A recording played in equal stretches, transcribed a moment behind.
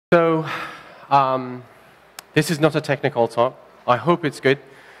So, this is not a technical talk. I hope it's good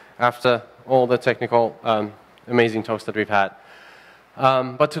after all the technical, amazing talks that we've had.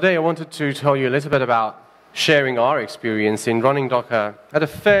 But today I wanted to tell you a little bit about sharing our experience in running Docker at a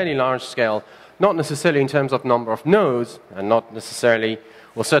fairly large scale, not necessarily in terms of number of nodes, and not necessarily,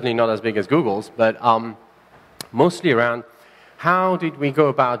 well, certainly not as big as Google's, but mostly around how did we go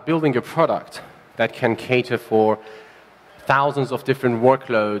about building a product that can cater for thousands of different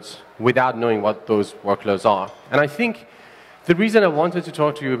workloads without knowing what those workloads are. And I think the reason I wanted to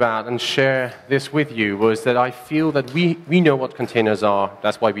talk to you about and share this with you was that I feel that we know what containers are.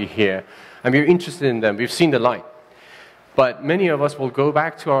 That's why we're here. And we're interested in them. We've seen the light. But many of us will go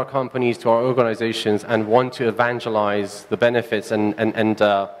back to our companies, to our organizations, and want to evangelize the benefits. And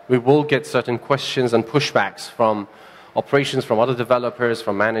we will get certain questions and pushbacks from operations, from other developers,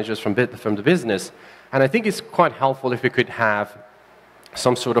 from managers, from the business. And I think it's quite helpful if we could have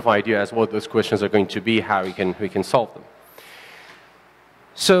some sort of idea as what those questions are going to be, how we can solve them.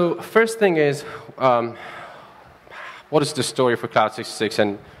 So first thing is, what is the story for Cloud 66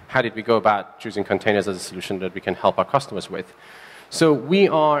 and how did we go about choosing containers as a solution that we can help our customers with? So we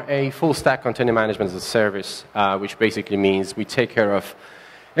are a full stack container management as a service, which basically means we take care of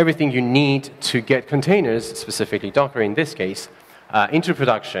everything you need to get containers, specifically Docker in this case, into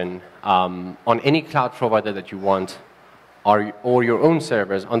production on any cloud provider that you want, or your own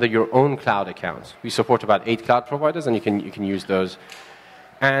servers under your own cloud accounts. We support about 8 cloud providers, and you can use those.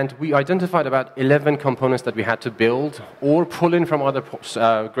 And we identified about 11 components that we had to build or pull in from other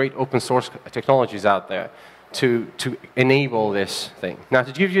great open source technologies out there to enable this thing. Now,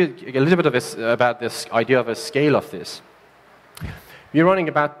 to give you a little bit about this idea of a scale of this, we're running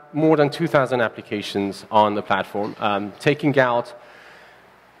about more than 2,000 applications on the platform, taking out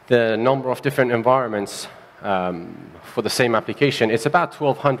the number of different environments for the same application. It's about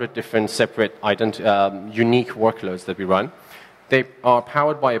 1,200 different separate unique workloads that we run. They are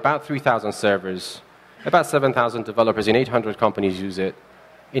powered by about 3,000 servers, about 7,000 developers in 800 companies use it,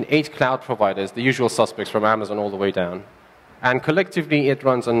 in 8 cloud providers, the usual suspects from Amazon all the way down. And collectively, it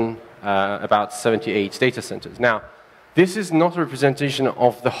runs on about 78 data centers. Now, this is not a representation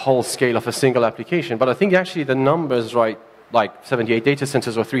of the whole scale of a single application, but I think actually the numbers, right, like 78 data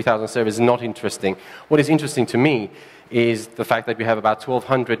centers or 3,000 servers is not interesting. What is interesting to me is the fact that we have about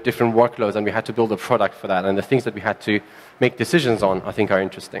 1,200 different workloads and we had to build a product for that, and the things that we had to make decisions on I think are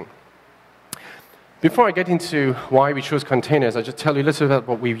interesting. Before I get into why we chose containers, I'll just tell you a little bit about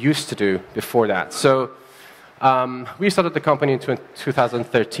what we used to do before that. So we started the company in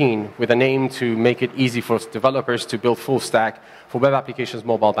 2013 with an aim to make it easy for developers to build full stack for web applications,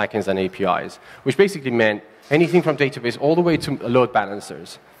 mobile backends, and APIs, which basically meant anything from database all the way to load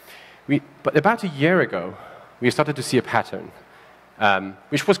balancers. But about a year ago, we started to see a pattern,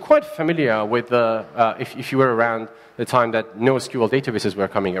 which was quite familiar with if you were around the time that NoSQL databases were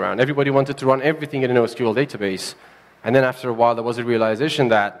coming around. Everybody wanted to run everything in a NoSQL database, and then after a while, there was a realization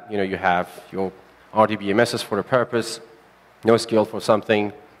that you have your RDBMSs for a purpose, NoSQL for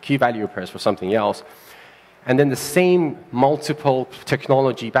something, key value pairs for something else. And then the same multiple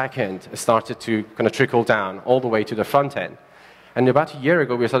technology backend started to kind of trickle down all the way to the front end. And about a year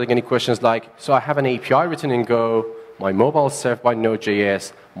ago, we started getting questions like, so I have an API written in Go, my mobile is served by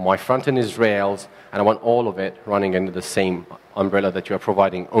Node.js, my front end is Rails, and I want all of it running under the same umbrella that you are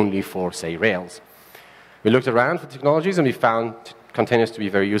providing only for, say, Rails. We looked around for technologies, and we found containers to be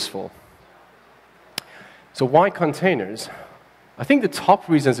very useful. So why containers? I think the top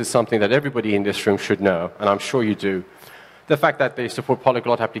reasons is something that everybody in this room should know, and I'm sure you do. The fact that they support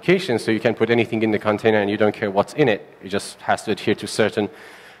polyglot applications, so you can put anything in the container and you don't care what's in it. It just has to adhere to certain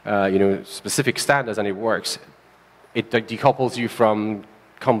specific standards, and it works. It decouples you from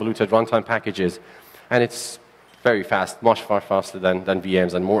convoluted runtime packages, and it's very fast, much far faster than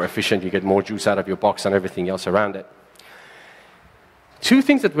VMs, and more efficient. You get more juice out of your box and everything else around it. Two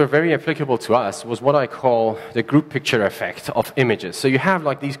things that were very applicable to us was what I call the group picture effect of images. So you have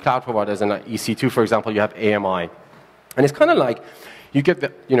like these cloud providers, and like EC2, for example, you have AMI. And it's kind of like you get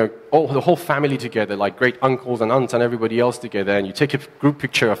the whole family together, like great uncles and aunts and everybody else together, and you take a group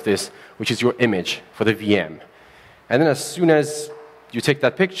picture of this, which is your image for the VM. And then as soon as you take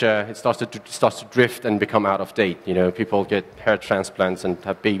that picture, it starts to drift and become out of date. People get hair transplants and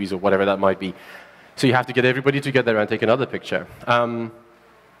have babies or whatever that might be. So you have to get everybody together and take another picture. And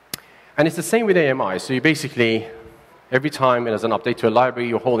it's the same with AMI. So you basically, every time there's an update to a library,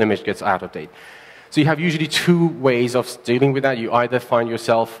 your whole image gets out of date. So you have usually 2 ways of dealing with that. You either find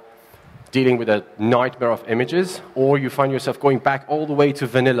yourself dealing with a nightmare of images, or you find yourself going back all the way to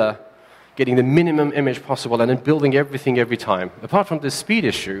vanilla getting the minimum image possible, and then building everything every time. Apart from the speed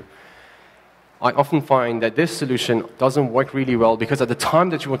issue, I often find that this solution doesn't work really well because at the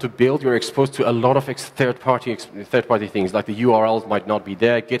time that you want to build, you're exposed to a lot of third-party things, like the URLs might not be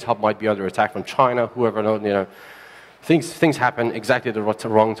there, GitHub might be under attack from China, whoever knows, things happen exactly at the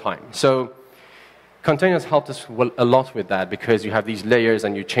wrong time. So containers helped us a lot with that because you have these layers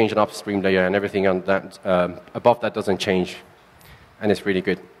and you change an upstream layer and everything on that, above that doesn't change, and it's really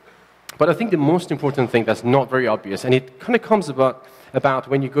good. But I think the most important thing that's not very obvious, and it kind of comes about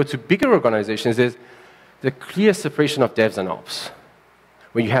when you go to bigger organizations, is the clear separation of devs and ops.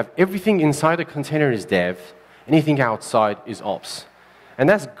 When you have everything inside a container is dev, anything outside is ops. And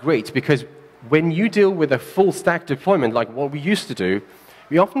that's great because when you deal with a full stack deployment like what we used to do,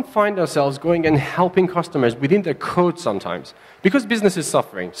 we often find ourselves going and helping customers within their code sometimes. Because business is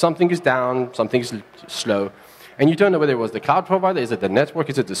suffering. Something is down, something is slow. And you don't know whether it was the cloud provider, is it the network,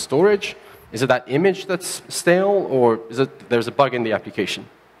 is it the storage, is it that image that's stale, or is it there's a bug in the application?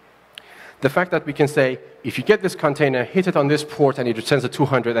 The fact that we can say, if you get this container, hit it on this port, and it returns a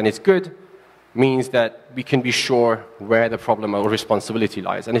 200 and it's good, means that we can be sure where the problem or responsibility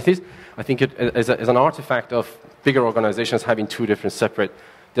lies. And it is, I think, it is an artifact of bigger organizations having two different separate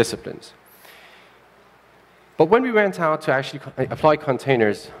disciplines. But when we went out to actually apply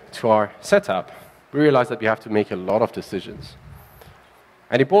containers to our setup, we realized that we have to make a lot of decisions.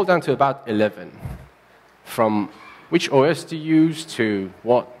 And it boiled down to about 11, from which OS to use, to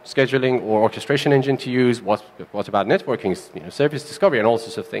what scheduling or orchestration engine to use, what about networking, service discovery, and all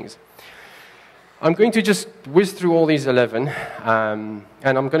sorts of things. I'm going to just whiz through all these 11, and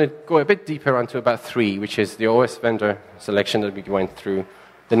I'm going to go a bit deeper onto about 3, which is the OS vendor selection that we went through,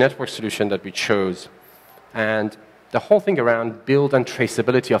 the network solution that we chose, and the whole thing around build and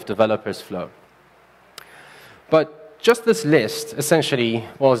traceability of developers' flow. But just this list essentially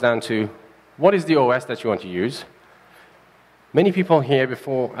boils down to what is the OS that you want to use. Many people here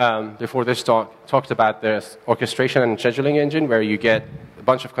before this talk talked about this orchestration and scheduling engine where you get a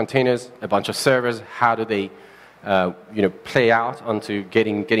bunch of containers, a bunch of servers, how do they play out onto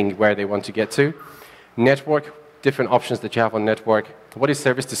getting where they want to get to. Network, different options that you have on network. What is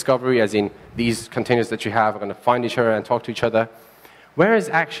service discovery, as in these containers that you have are going to find each other and talk to each other. Where is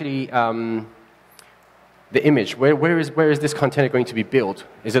actually the image? Where is this container going to be built?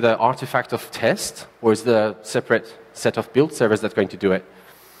 Is it an artifact of test, or is it a separate set of build servers that's going to do it?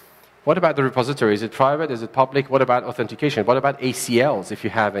 What about the repository? Is it private? Is it public? What about authentication? What about ACLs, if you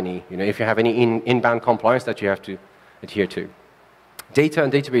have any? If you have any inbound compliance that you have to adhere to? Data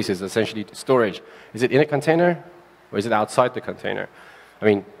and databases, essentially storage. Is it in a container, or is it outside the container? I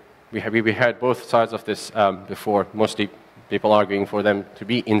mean, we heard both sides of this before. Mostly people arguing for them to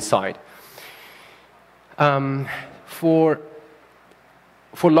be inside. For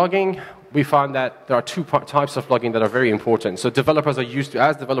logging, we found that there are two types of logging that are very important. So developers are used to,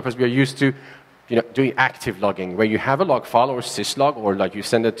 as developers, we are used to doing active logging, where you have a log file or syslog, or like you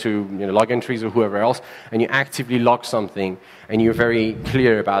send it to log entries or whoever else, and you actively log something, and you're very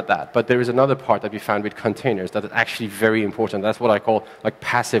clear about that. But there is another part that we found with containers that is actually very important. That's what I call like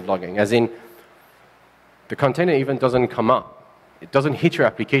passive logging, as in the container even doesn't come up. It doesn't hit your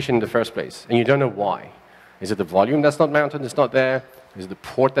application in the first place, and you don't know why. Is it the volume that's not mounted, it's not there? Is it the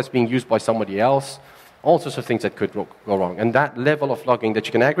port that's being used by somebody else? All sorts of things that could go wrong. And that level of logging that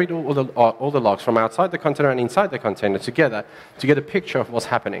you can aggregate all the logs from outside the container and inside the container together to get a picture of what's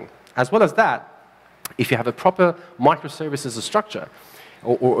happening. As well as that, if you have a proper microservices structure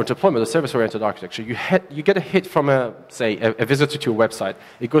or deployment, a service-oriented architecture, you get a hit from, say, a visitor to your website.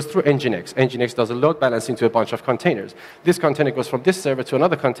 It goes through Nginx. Nginx does a load balancing to a bunch of containers. This container goes from this server to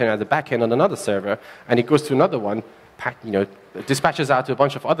another container at the back end on another server, and it goes to another one, dispatches out to a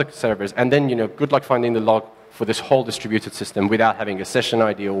bunch of other servers, and then, good luck finding the log for this whole distributed system without having a session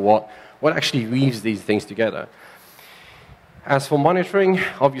ID or what actually weaves these things together. As for monitoring,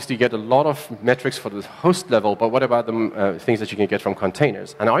 obviously you get a lot of metrics for the host level, but what about the things that you can get from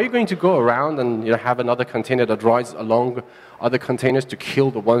containers? And are you going to go around and have another container that rides along other containers to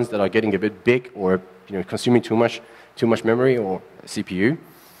kill the ones that are getting a bit big or consuming too much memory or CPU?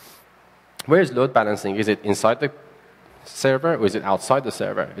 Where is load balancing? Is it inside the server, or is it outside the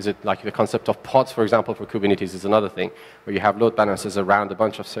server? Is it like the concept of pods, for example, for Kubernetes is another thing, where you have load balancers around a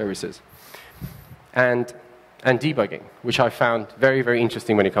bunch of services. And debugging, which I found very, very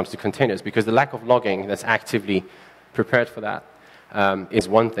interesting when it comes to containers, because the lack of logging that's actively prepared for that is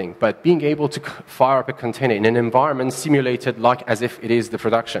one thing. But being able to fire up a container in an environment simulated like as if it is the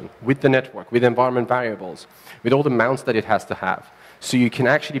production, with the network, with environment variables, with all the mounts that it has to have. So you can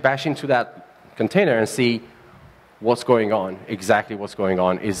actually bash into that container and see what's going on, exactly what's going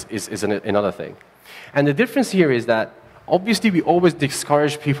on, is another thing. And the difference here is that obviously we always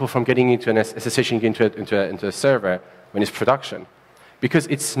discourage people from getting into an SSH into a server when it's production, because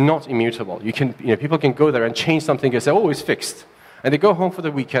it's not immutable. People can go there and change something and say, oh, it's fixed. And they go home for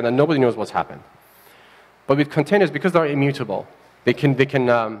the weekend and nobody knows what's happened. But with containers, because they're immutable, they cannot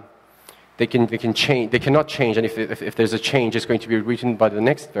change, and if there's a change, it's going to be written by the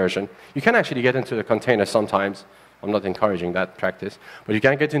next version. You can actually get into the container sometimes. I'm not encouraging that practice, but you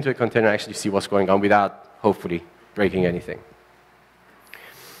can get into a container and actually see what's going on without, hopefully, breaking anything.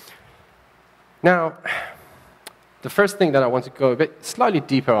 Now, the first thing that I want to go a bit slightly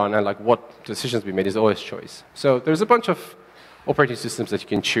deeper on, and like what decisions we made, is OS choice. So there's a bunch of operating systems that you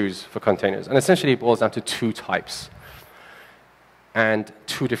can choose for containers, and essentially it boils down to two types and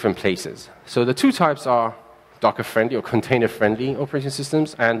two different places. So the two types are Docker-friendly or container-friendly operating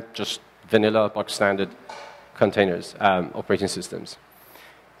systems, and just vanilla, bog standard containers operating systems.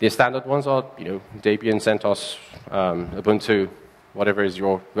 The standard ones are, Debian, CentOS, Ubuntu, whatever is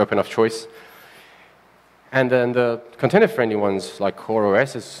your weapon of choice. And then the container-friendly ones, like Core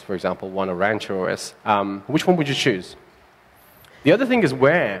OS is, for example, one, or Rancher OS. Which one would you choose? The other thing is,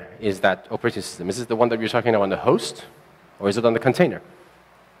 where is that operating system? Is it the one that you're talking about on the host, or is it on the container?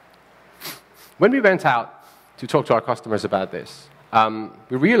 When we went out to talk to our customers about this,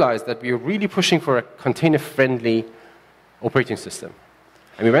 we realized that we were really pushing for a container-friendly operating system.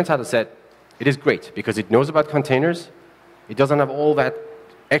 And we went out and said, it is great, because it knows about containers. It doesn't have all that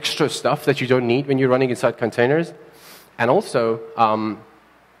extra stuff that you don't need when you're running inside containers. And also,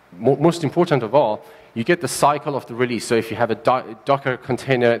 most important of all, you get the cycle of the release. So if you have a Docker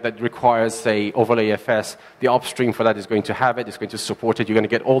container that requires, say, overlay FS, the upstream for that is going to have it, it's going to support it. You're going to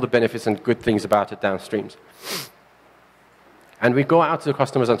get all the benefits and good things about it downstreams. And we go out to the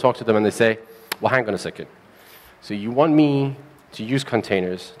customers and talk to them, and they say, well, hang on a second. So you want me to use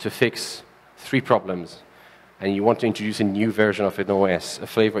containers to fix 3 problems, and you want to introduce a new version of an OS, a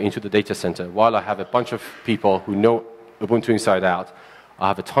flavor into the data center, while I have a bunch of people who know Ubuntu inside out. I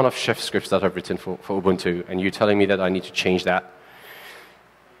have a ton of chef scripts that I've written for Ubuntu, and you're telling me that I need to change that.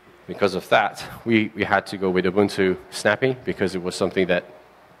 Because of that, we had to go with Ubuntu Snappy, because it was something that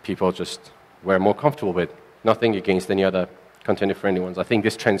people just were more comfortable with. Nothing against any other container-friendly ones. I think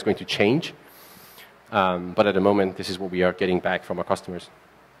this trend is going to change, but at the moment, this is what we are getting back from our customers.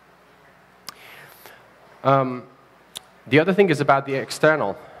 The other thing is about the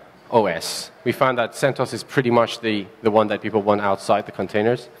external OS. We found that CentOS is pretty much the one that people want outside the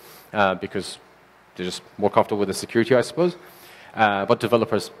containers, because they're just more comfortable with the security, I suppose. But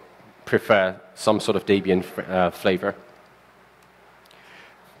developers prefer some sort of Debian flavor.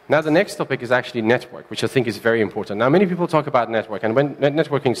 Now, the next topic is actually network, which I think is very important. Now, many people talk about network, and when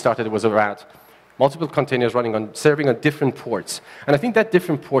networking started, it was about multiple containers serving on different ports. And I think that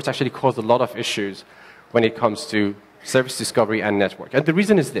different ports actually caused a lot of issues when it comes to service discovery and network. And the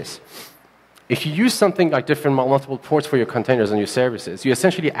reason is this. If you use something like multiple ports for your containers and your services, you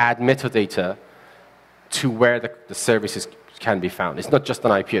essentially add metadata to where the services can be found. It's not just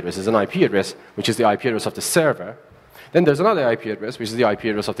an IP address. It's an IP address, which is the IP address of the server. Then there's another IP address, which is the IP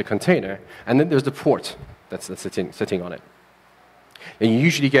address of the container. And then there's the port that's sitting on it. And you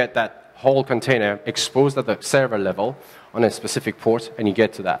usually get that whole container exposed at the server level on a specific port, and you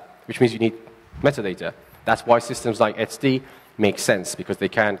get to that, which means you need metadata. That's why systems like etcd make sense, because they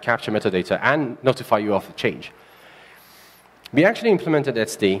can capture metadata and notify you of a change. We actually implemented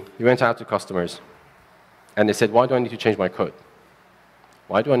etcd. We went out to customers, and they said, why do I need to change my code?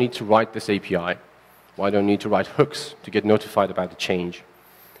 Why do I need to write this API? Why do I need to write hooks to get notified about the change?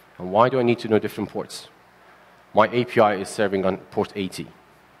 And why do I need to know different ports? My API is serving on port 80.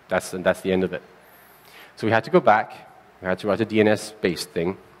 That's the end of it. So we had to go back. We had to write a DNS-based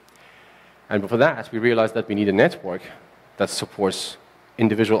thing. And for that, we realized that we need a network that supports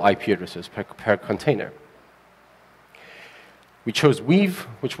individual IP addresses per container. We chose Weave,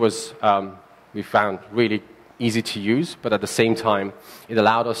 which was, we found really easy to use, but at the same time, it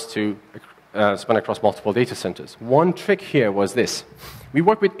allowed us to span across multiple data centers. One trick here was this. We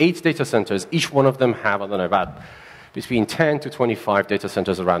work with 8 data centers. Each one of them have, I don't know, about between 10 to 25 data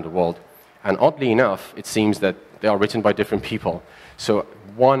centers around the world. And oddly enough, it seems that they are written by different people. So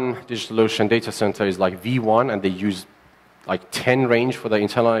one DigitalOcean data center is like V1, and they use like 10 range for the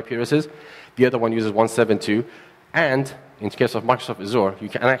internal IP addresses. The other one uses 172. And in the case of Microsoft Azure, you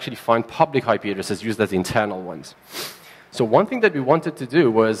can actually find public IP addresses used as internal ones. So one thing that we wanted to do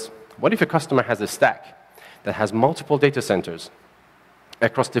was, what if a customer has a stack that has multiple data centers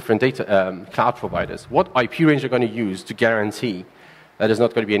across different cloud providers? What IP range are going to use to guarantee that there's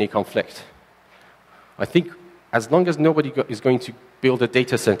not going to be any conflict? I think as long as nobody is going to build a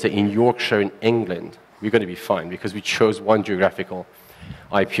data center in Yorkshire in England, we're going to be fine because we chose one geographical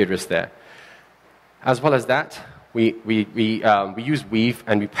IP address there. As well as that, we use Weave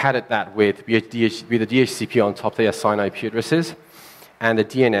and we padded that with the DHCP on top. They assign IP addresses and the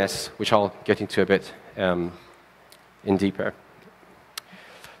DNS, which I'll get into a bit in deeper.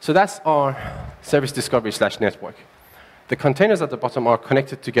 So that's our service discovery / network. The containers at the bottom are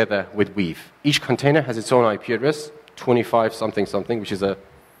connected together with Weave. Each container has its own IP address, 25 something something, which is a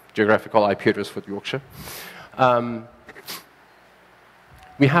geographical IP address for Yorkshire.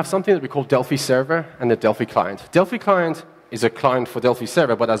 We have something that we call Delphi server and the Delphi client. Delphi client is a client for Delphi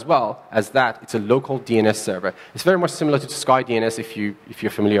server, but as well as that, it's a local DNS server. It's very much similar to Sky DNS if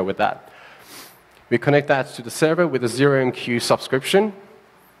you're familiar with that. We connect that to the server with a 0MQ subscription,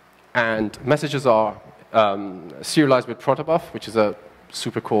 and messages are serialized with protobuf, which is a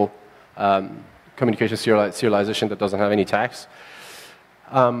super cool communication serialization that doesn't have any tags.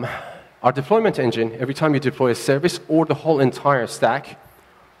 Our deployment engine, every time you deploy a service or the whole entire stack,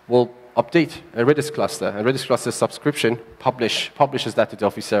 will update a Redis cluster. A Redis cluster subscription publishes that to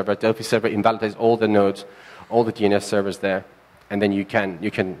Delphi server. Delphi server invalidates all the nodes, all the DNS servers there, and then you can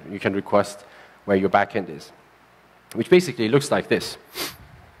request where your backend is, which basically looks like this.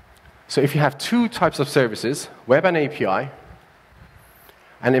 So if you have two types of services, web and API,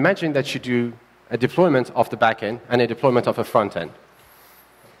 and imagine that you do a deployment of the backend and a deployment of a front end.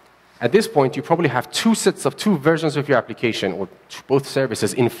 At this point, you probably have two versions of your application, or both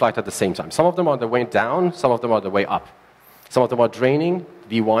services, in flight at the same time. Some of them are the way down, some of them are the way up. Some of them are draining,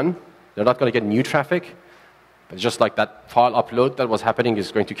 V1. They're not going to get new traffic, but just like that file upload that was happening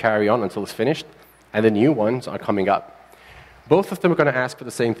is going to carry on until it's finished, and the new ones are coming up. Both of them are going to ask for the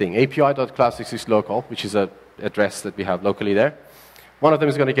same thing, api.cloud66local, which is an address that we have locally there. One of them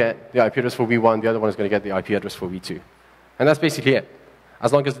is going to get the IP address for V1, the other one is going to get the IP address for V2. And that's basically it.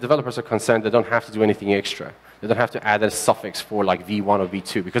 As long as the developers are concerned, they don't have to do anything extra. They don't have to add a suffix for like V1 or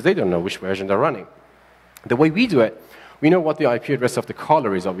V2, because they don't know which version they're running. The way we do it, we know what the IP address of the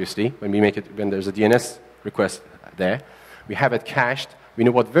caller is, obviously, when there's a DNS request there. We have it cached. We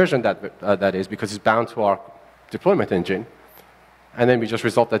know what version that is, because it's bound to our deployment engine. And then we just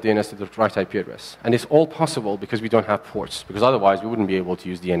result that DNS to the right IP address. And it's all possible because we don't have ports, because otherwise we wouldn't be able to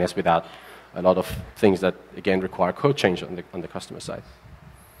use DNS without a lot of things that, again, require code change on the customer side.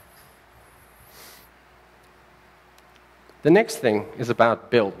 The next thing is about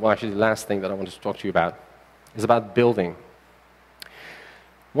build. Well, actually, the last thing that I wanted to talk to you about is about building.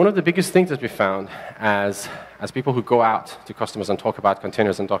 One of the biggest things that we found as people who go out to customers and talk about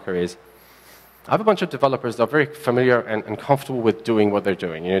containers and Docker is, I have a bunch of developers that are very familiar and comfortable with doing what they're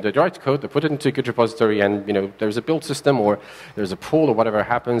doing. You know, they write code, they put it into a Git repository, and there's a build system or there's a pull or whatever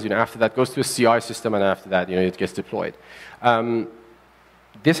happens. After that, goes to a CI system, and after that, it gets deployed.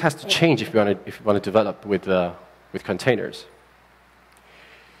 This has to change if you want to develop with containers.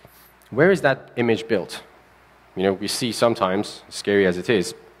 Where is that image built? We see sometimes, scary as it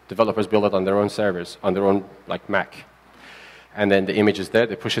is, developers build it on their own servers, on their own Mac. And then the image is there,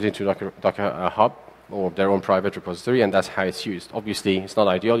 they push it into Docker Hub or their own private repository, and that's how it's used. Obviously, it's not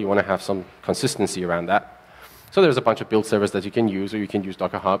ideal. You want to have some consistency around that. So there's a bunch of build servers that you can use, or you can use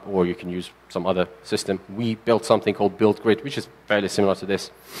Docker Hub, or you can use some other system. We built something called Build Grid, which is fairly similar to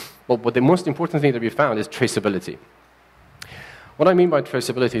this. But the most important thing that we found is traceability. What I mean by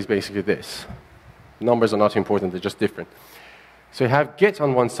traceability is basically this. Numbers are not important, they're just different. So you have Git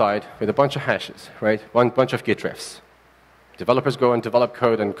on one side with a bunch of hashes, right? One bunch of Git refs. Developers go and develop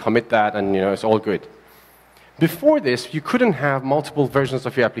code and commit that, and it's all good. Before this, you couldn't have multiple versions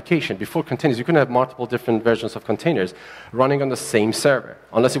of your application. Before containers, you couldn't have multiple different versions of containers running on the same server,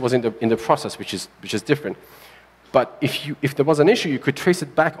 unless it was in the process, which is different. But if there was an issue, you could trace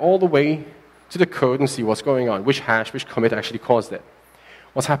it back all the way to the code and see what's going on, which hash, which commit actually caused it.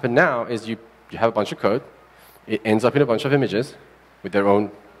 What's happened now is you have a bunch of code, it ends up in a bunch of images with their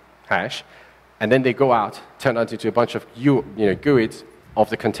own hash, and then they go out, turn out into a bunch of GUIDs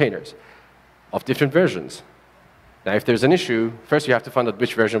of the containers, of different versions. Now, if there's an issue, first you have to find out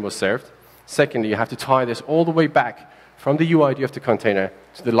which version was served. Secondly, you have to tie this all the way back from the UID of the container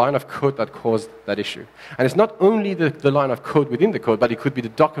to the line of code that caused that issue. And it's not only the line of code within the code, but it could be the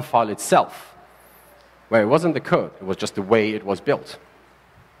Docker file itself, where it wasn't the code, it was just the way it was built.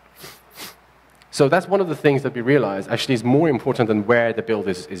 So that's one of the things that we realized actually is more important than where the build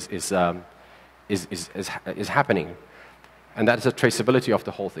is happening, and that is a traceability of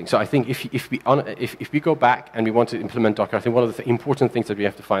the whole thing. So I think if we go back and we want to implement Docker, I think one of the important things that we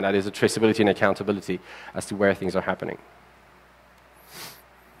have to find out is a traceability and accountability as to where things are happening.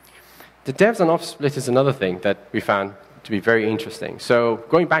 The devs and ops split is another thing that we found to be very interesting. So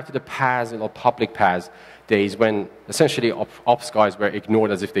going back to the PaaS or public PaaS days when essentially ops guys were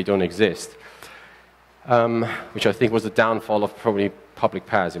ignored as if they don't exist, which I think was the downfall of probably public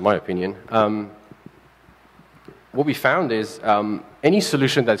PaaS, in my opinion. What we found is any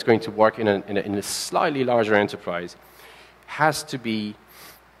solution that's going to work in a slightly larger enterprise has to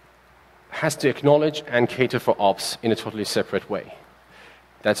acknowledge and cater for ops in a totally separate way.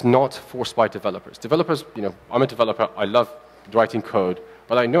 That's not forced by developers. Developers, I'm a developer, I love writing code,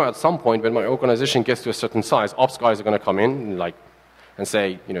 but I know at some point when my organization gets to a certain size, ops guys are going to come in and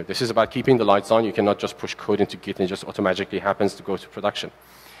say, this is about keeping the lights on, you cannot just push code into Git and it just automatically happens to go to production.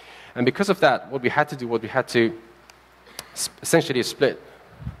 And because of that, what we had to essentially split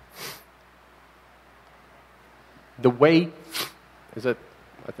the way,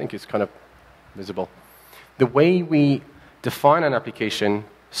 I think it's kind of visible, the way we define an application,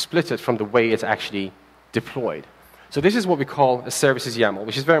 split it from the way it's actually deployed. So this is what we call a services YAML,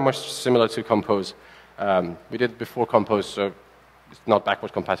 which is very much similar to Compose. We did it before Compose, so it's not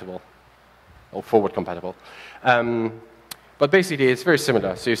backward compatible or forward compatible. But basically, it's very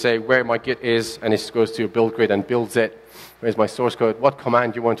similar. So you say where my Git is, and it goes to your build grid and builds it. Where's my source code? What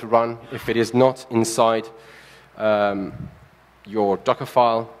command you want to run? If it is not inside your Docker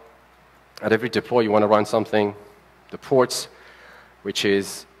file, at every deploy you want to run something. The ports, which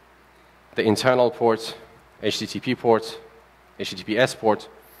is the internal port, HTTP port, HTTPS port,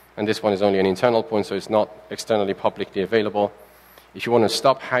 and this one is only an internal port, so it's not externally publicly available. If you want to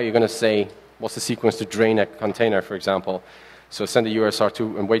stop, how are you going to say, what's the sequence to drain a container, for example? So send the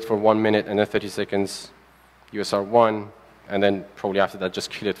USR2 and wait for 1 minute and then 30 seconds, USR1, and then probably after that just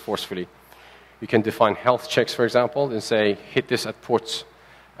kill it forcefully. You can define health checks, for example, and say, hit this at ports,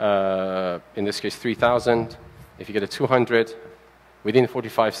 in this case 3000. If you get a 200, within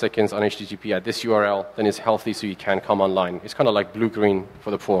 45 seconds on HTTP at this URL, then it's healthy so you can come online. It's kind of like blue-green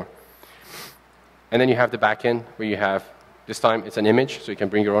for the poor. And then you have the backend where you have, this time it's an image, so you can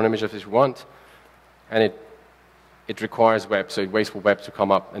bring your own image if you want. And it requires web, so it waits for web to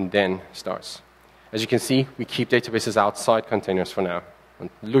come up and then starts. As you can see, we keep databases outside containers for now. And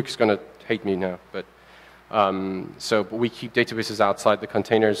Luke's going to hate me now, but but we keep databases outside the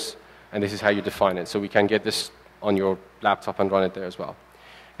containers, and this is how you define it. So we can get this on your laptop and run it there as well.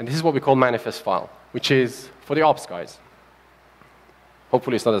 And this is what we call manifest file, which is for the ops guys.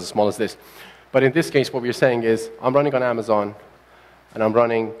 Hopefully it's not as small as this. But in this case, what we're saying is, I'm running on Amazon, and I'm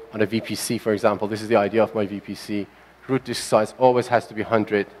running on a VPC, for example. This is the idea of my VPC. Root disk size always has to be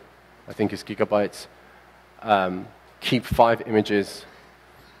 100, I think it's gigabytes. Keep 5 images,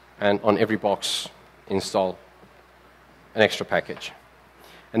 and on every box, install an extra package.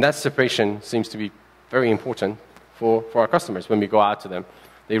 And that separation seems to be very important for our customers when we go out to them.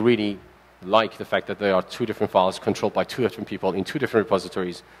 They really like the fact that there are 2 different files controlled by 2 different people in 2 different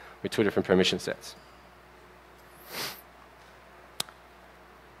repositories with 2 different permission sets.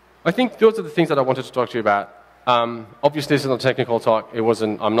 I think those are the things that I wanted to talk to you about. Obviously, this is not a technical talk.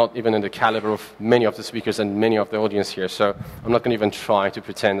 I'm not even in the caliber of many of the speakers and many of the audience here, so I'm not going to even try to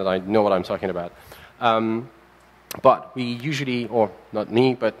pretend that I know what I'm talking about. But we usually, or not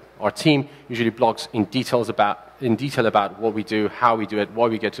me, but our team usually blogs in detail about what we do, how we do it, why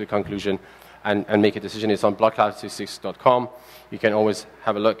we get to the conclusion, and make a decision. It's on blockcloud66.com. You can always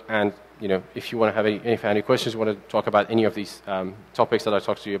have a look, and if you want to have any questions, you want to talk about any of these topics that I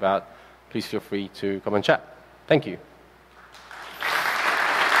talked to you about, please feel free to come and chat. Thank you.